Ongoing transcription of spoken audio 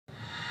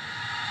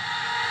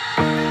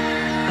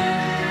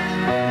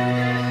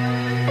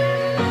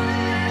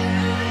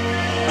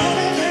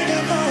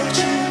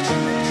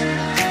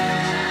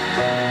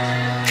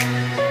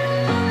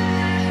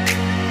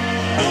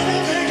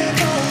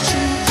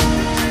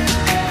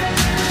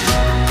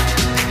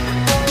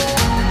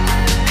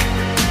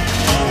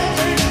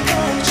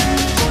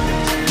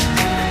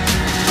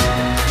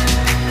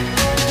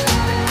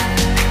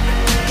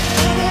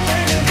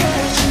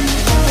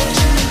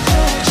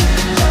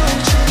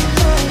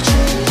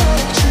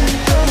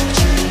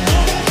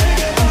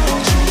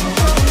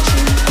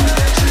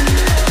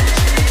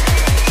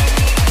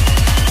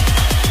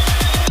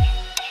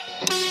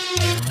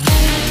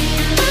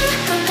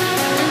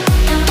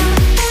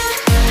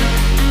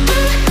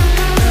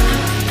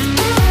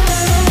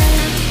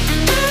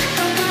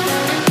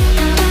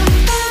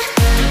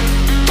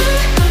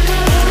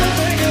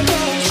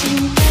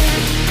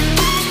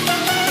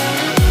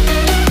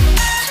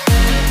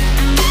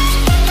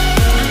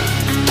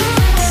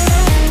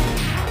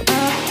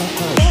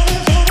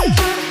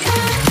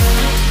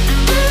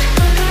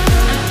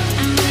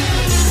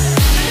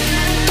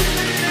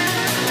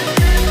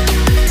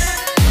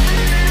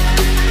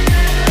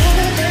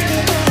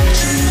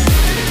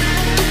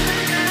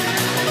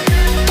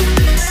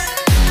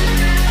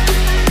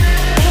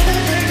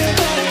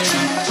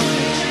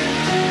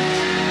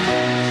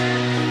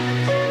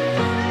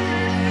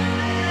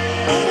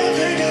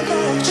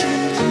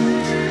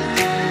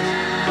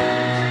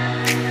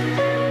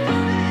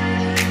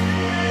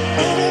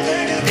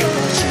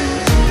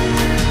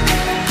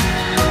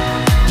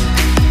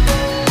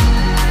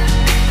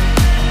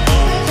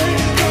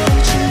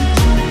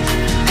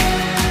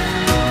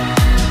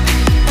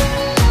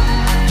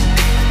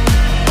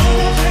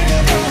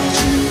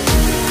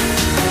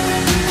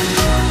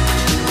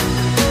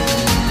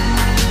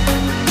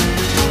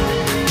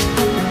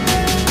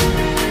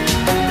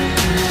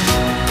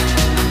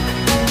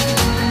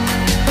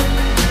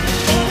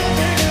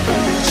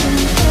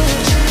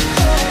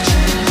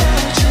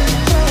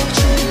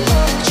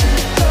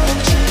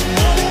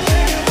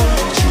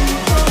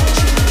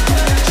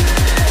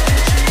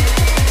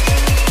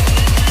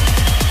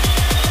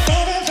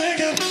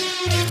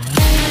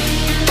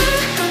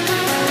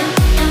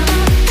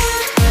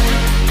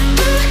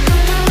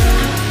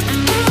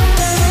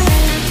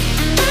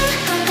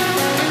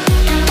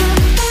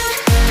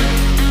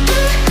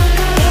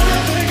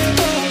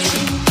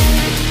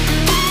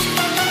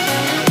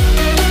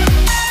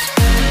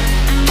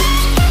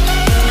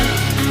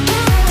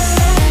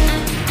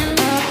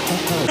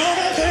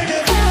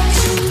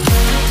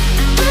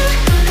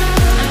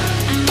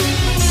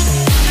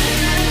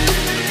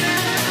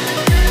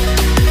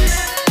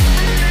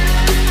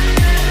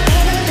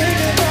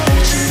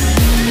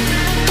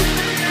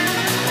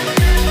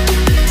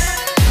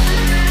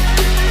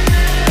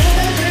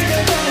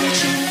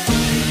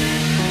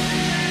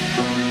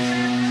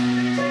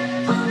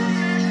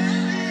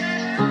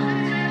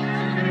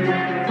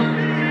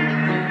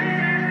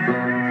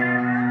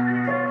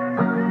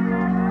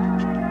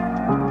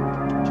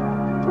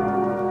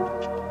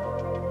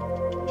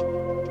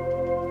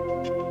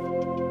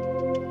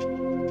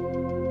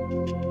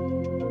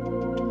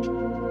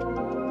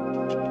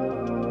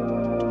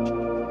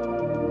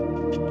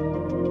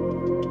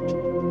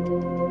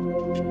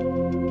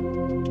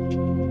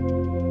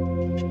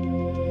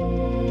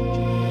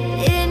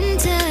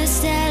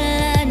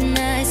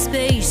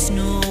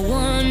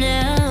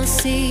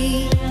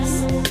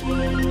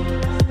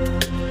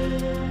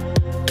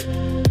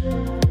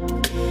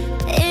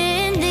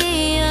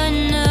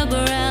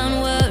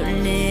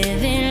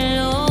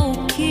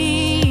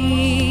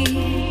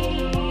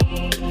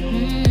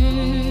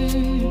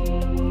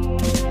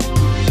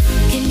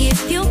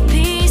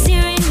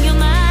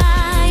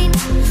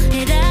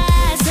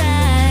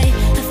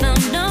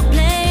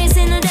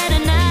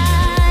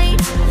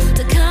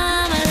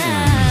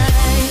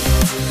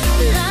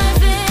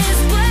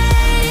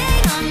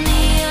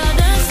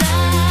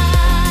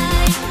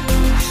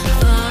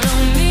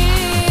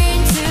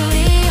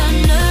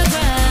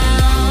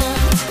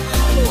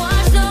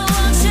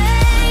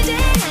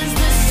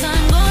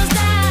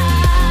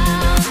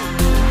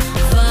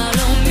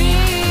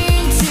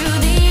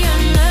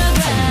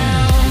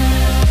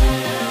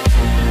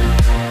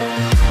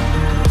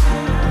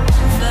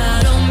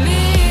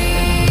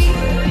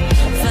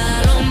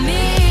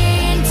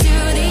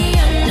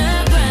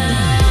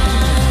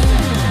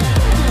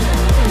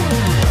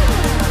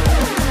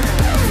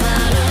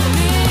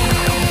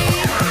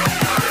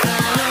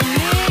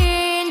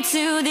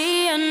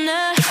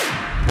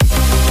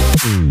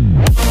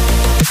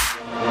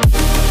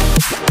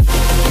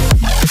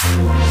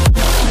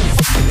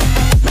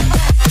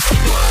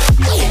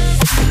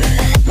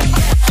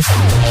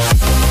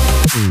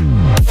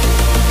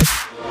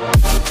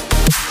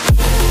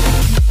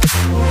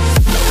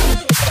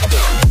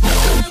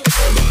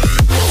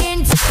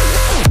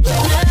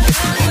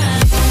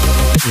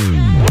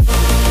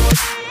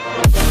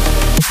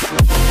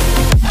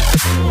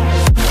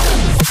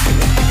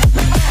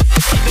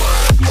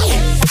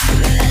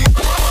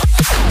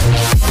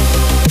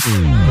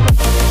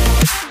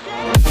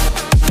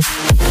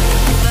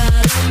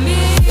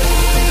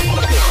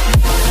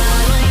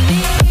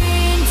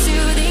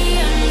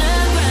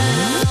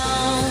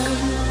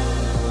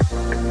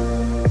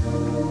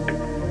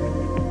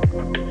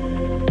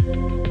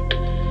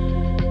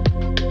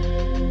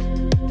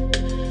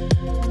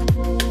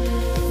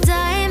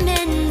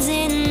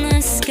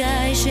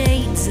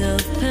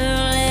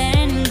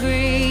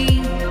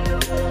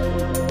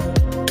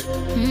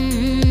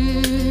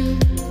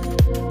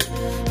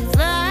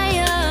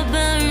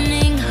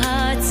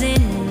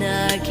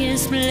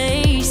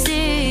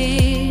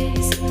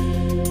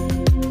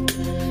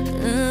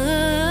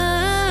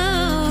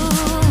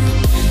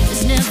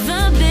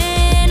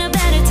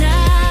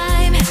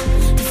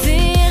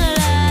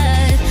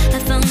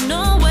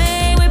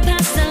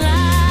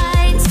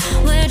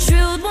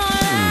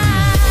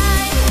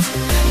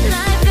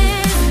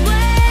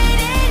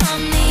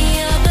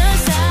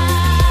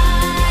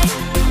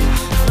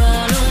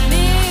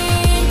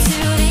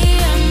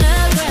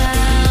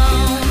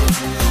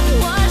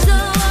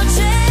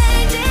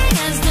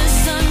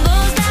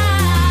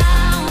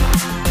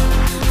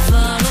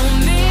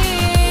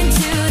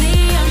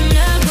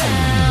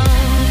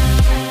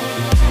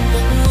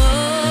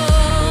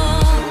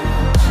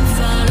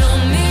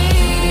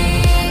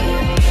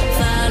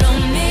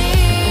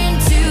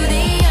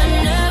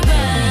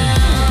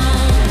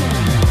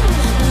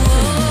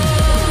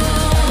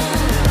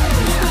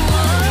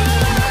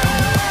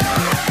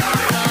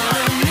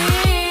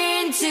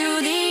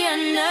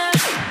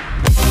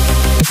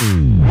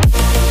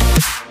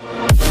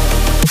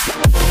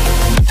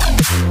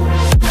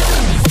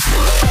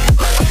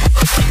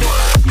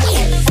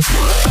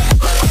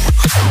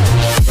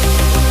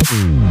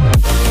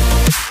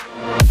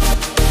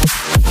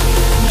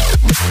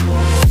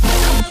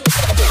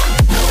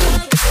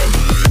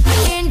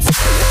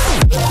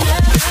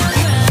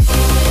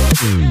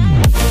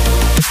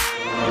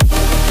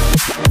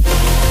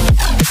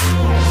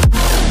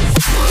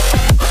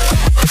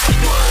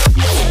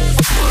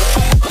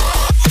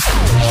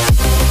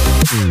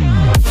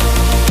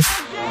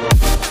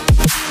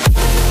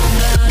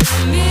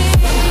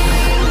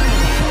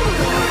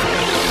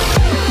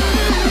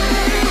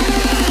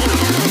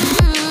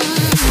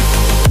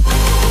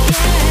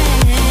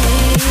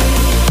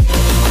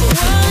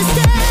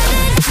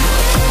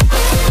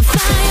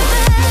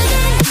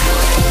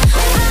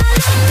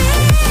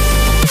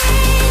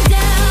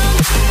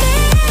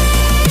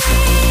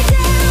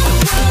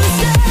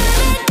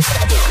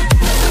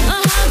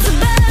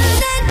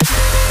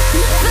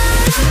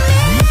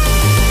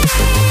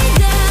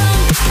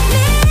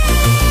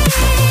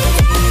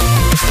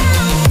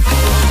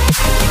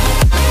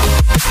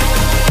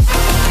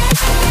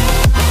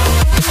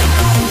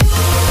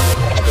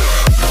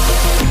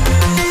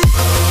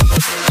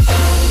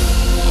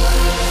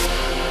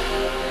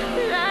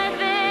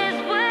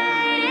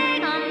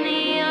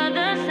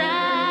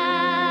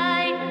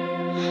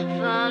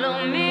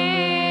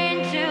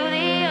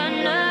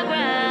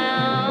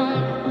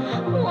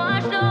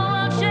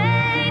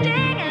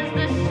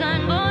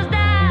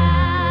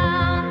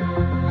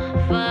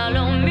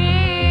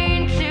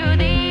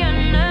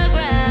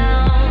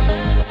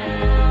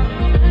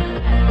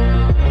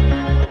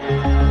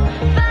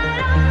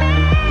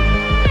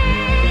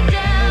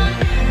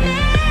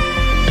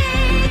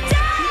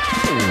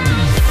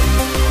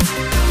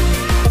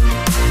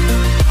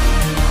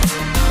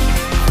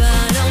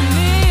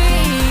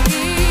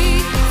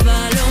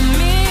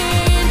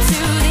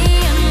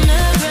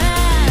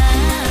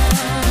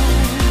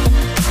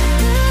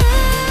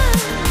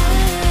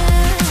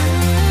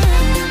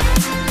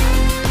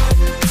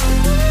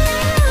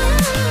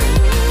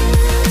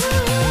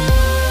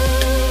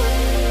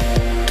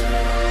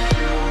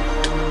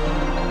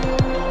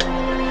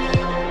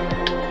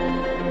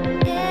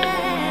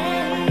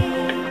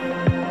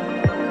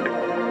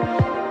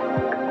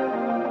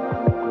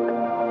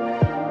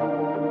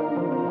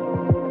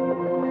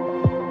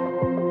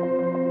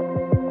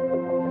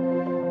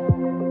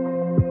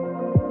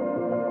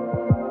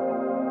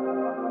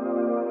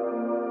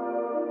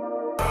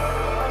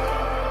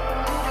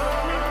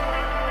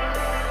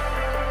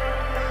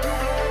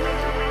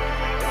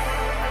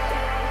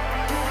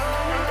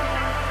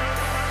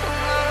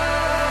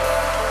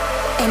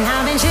And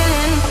I've been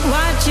chilling,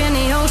 watching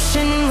the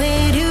ocean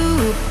with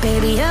you.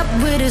 Baby, up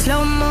with a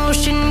slow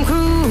motion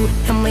crew.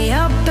 And we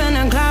up in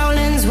our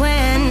cloudlands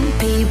when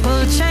people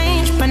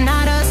change, but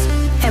not us.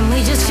 And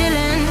we just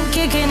chilling,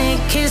 kicking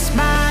it, kissed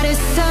by the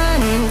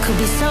sun. Could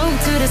be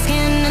soaked to the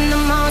skin in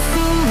the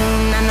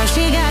morning. I know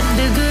she got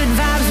the good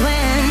vibes when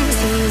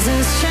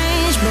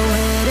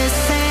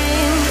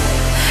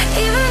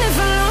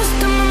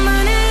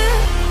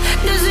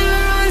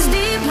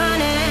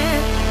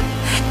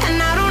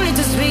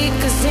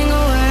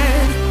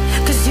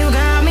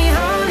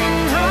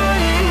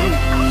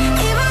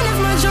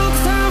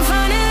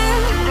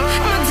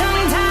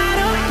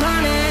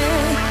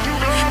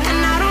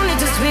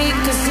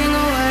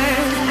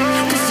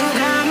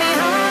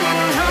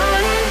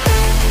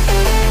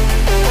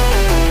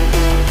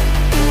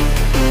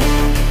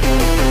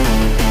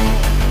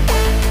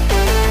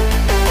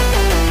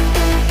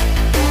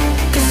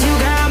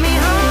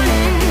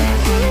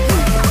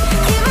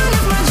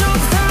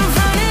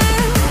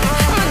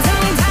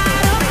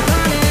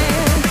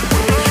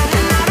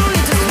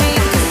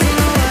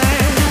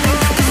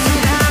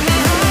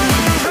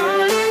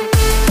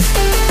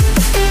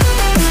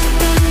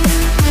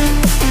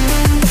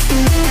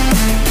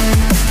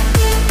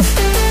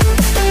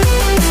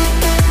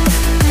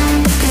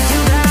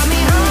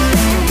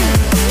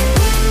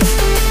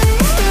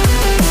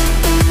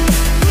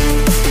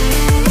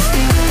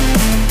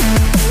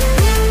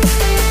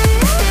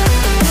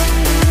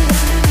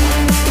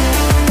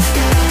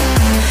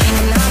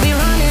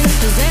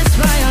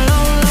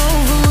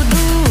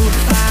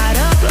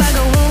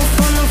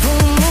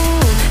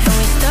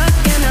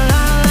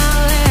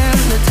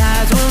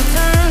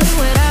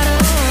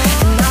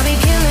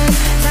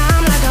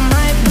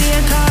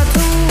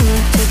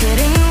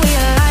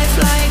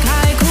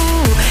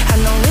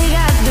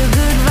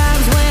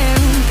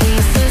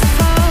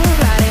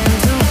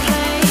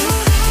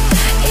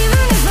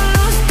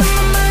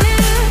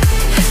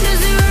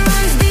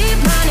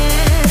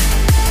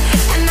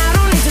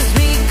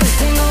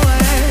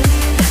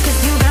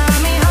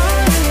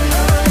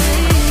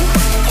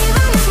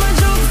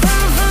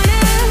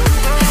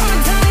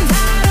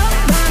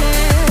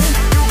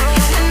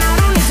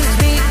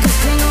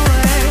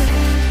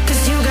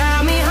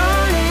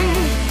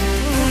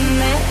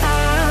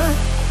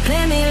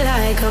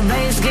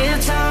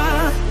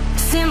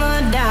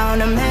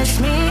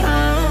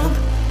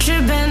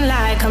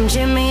I'm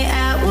Jimmy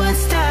at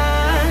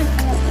Woodstock.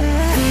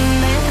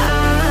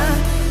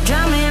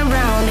 Drive me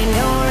around in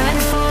your red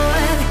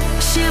Ford,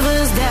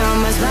 shivers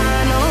down my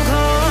spinal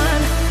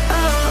cord.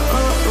 Oh,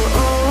 oh, oh,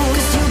 oh,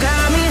 'cause you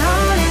got me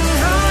holding,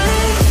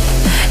 holding.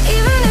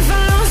 Even if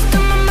I lost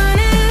all my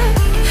money,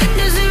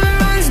 the zero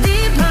runs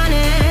deep,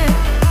 honey.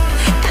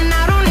 And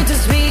I don't need to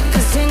speak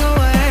a single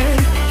word,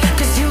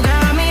 'cause you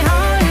got me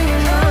holding,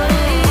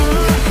 holding.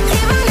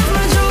 Even if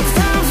my jokes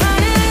sound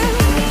funny,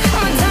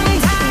 my tongue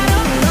tied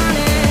up on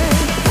it.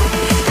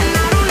 And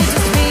I don't need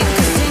to speak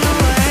a single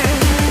word,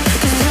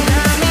 'cause you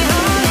got me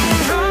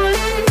holding,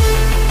 holding.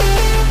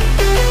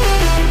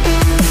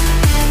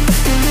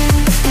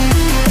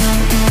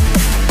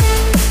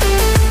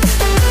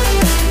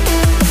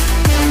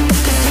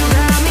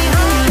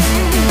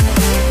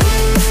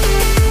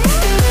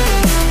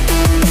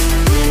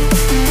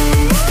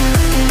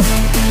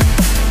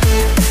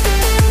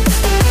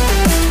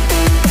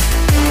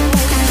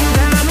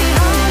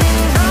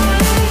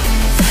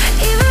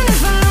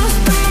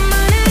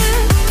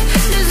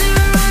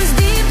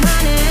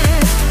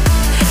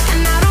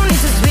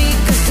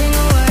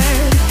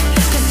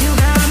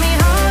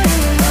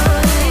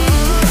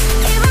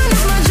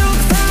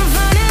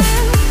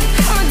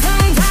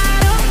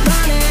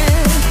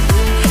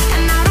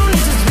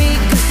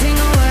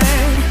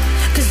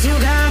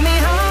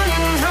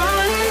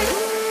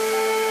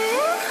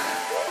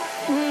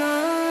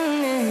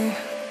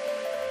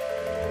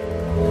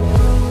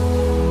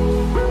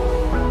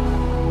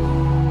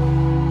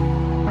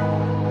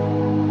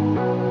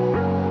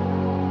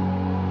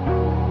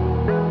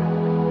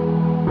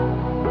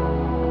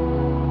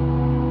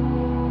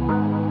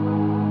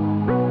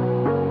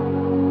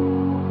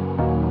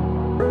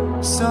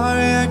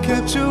 Sorry I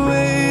kept you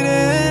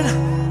waiting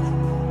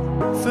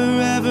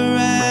forever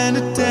and a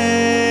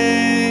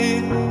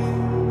day,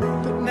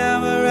 but now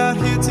we're out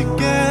here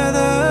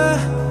together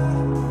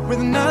with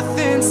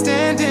nothing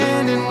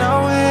standing in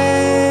our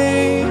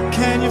way.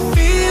 Can you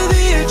feel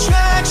the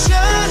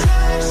attraction?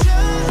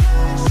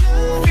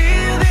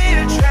 Feel the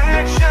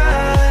attraction.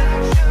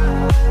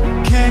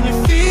 Can you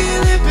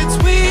feel it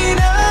between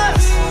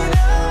us?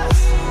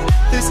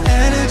 This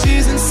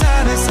energy's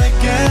inside us like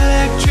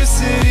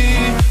electricity.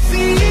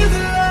 Feel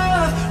the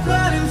love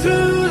running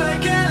through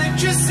like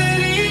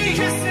electricity.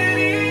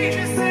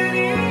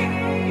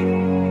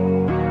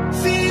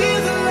 Feel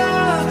the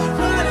love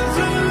running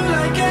through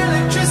like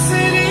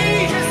electricity.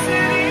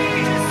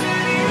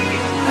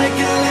 Like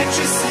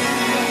electricity.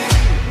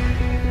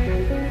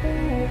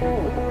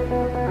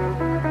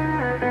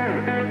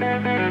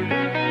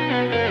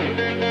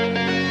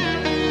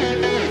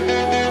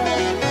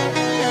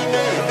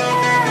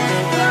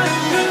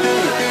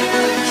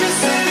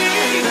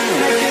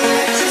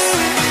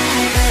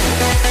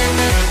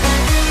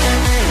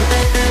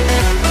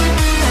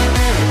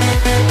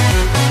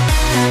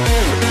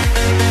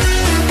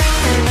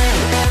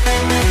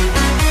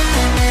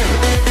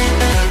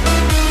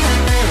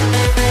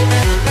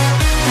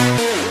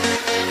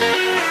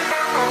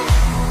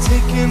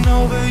 Taking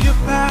over your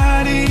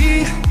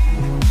body,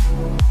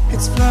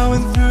 it's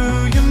flowing through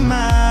your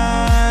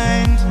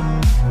mind.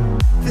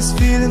 This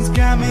feeling's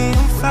got me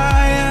on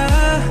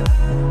fire.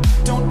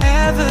 Don't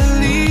ever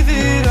leave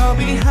it all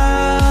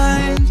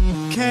behind.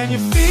 Can you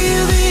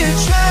feel the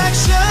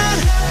attraction?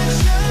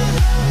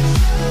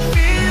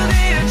 Feel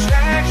the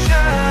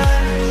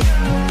attraction.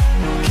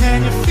 Can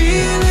you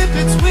feel it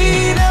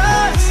between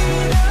us?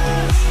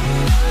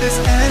 This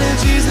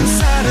energy's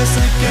inside us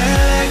like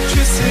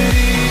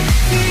electricity.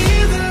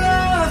 Feel the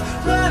love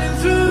running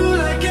through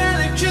like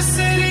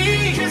electricity.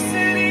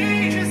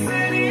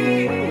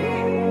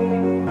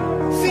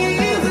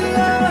 Feel the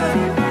love.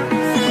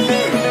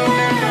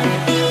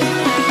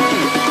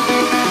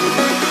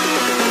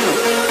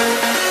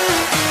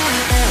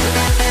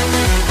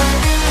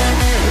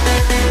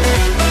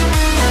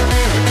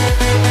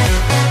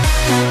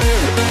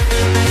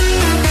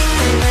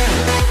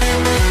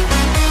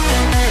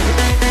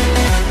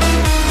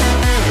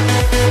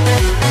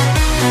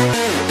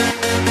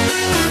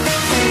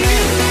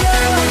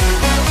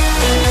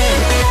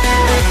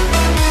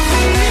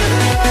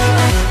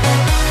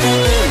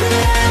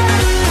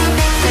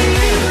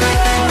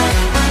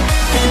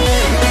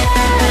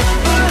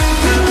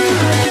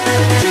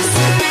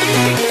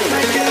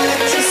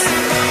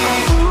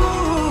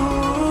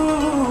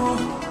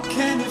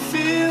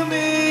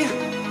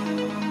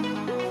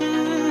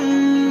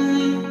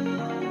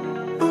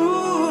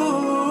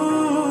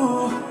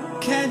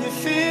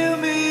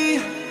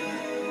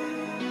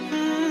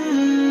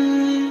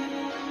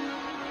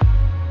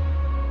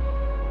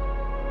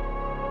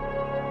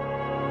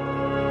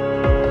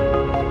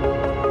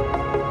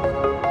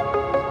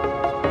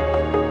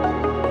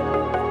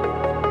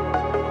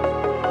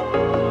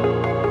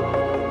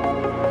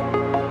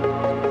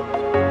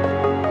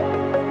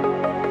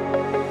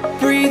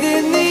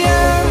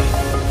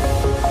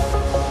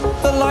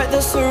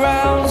 that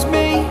surrounds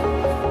me.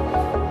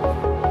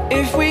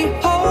 If we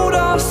hold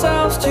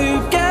ourselves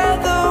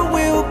together,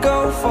 we'll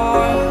go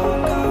far.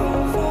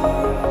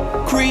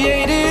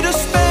 Created a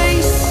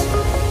space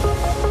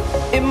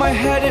my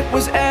head it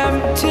was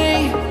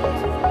empty,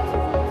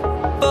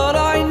 but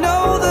I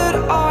know that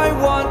I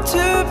want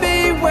to be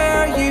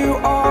where you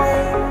are.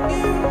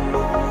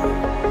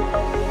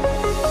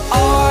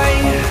 I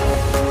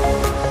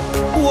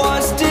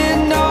was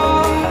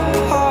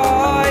denied.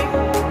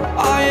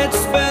 I had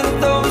spent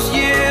those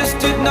years,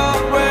 did not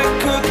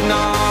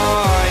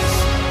recognize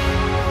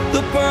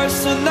the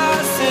person that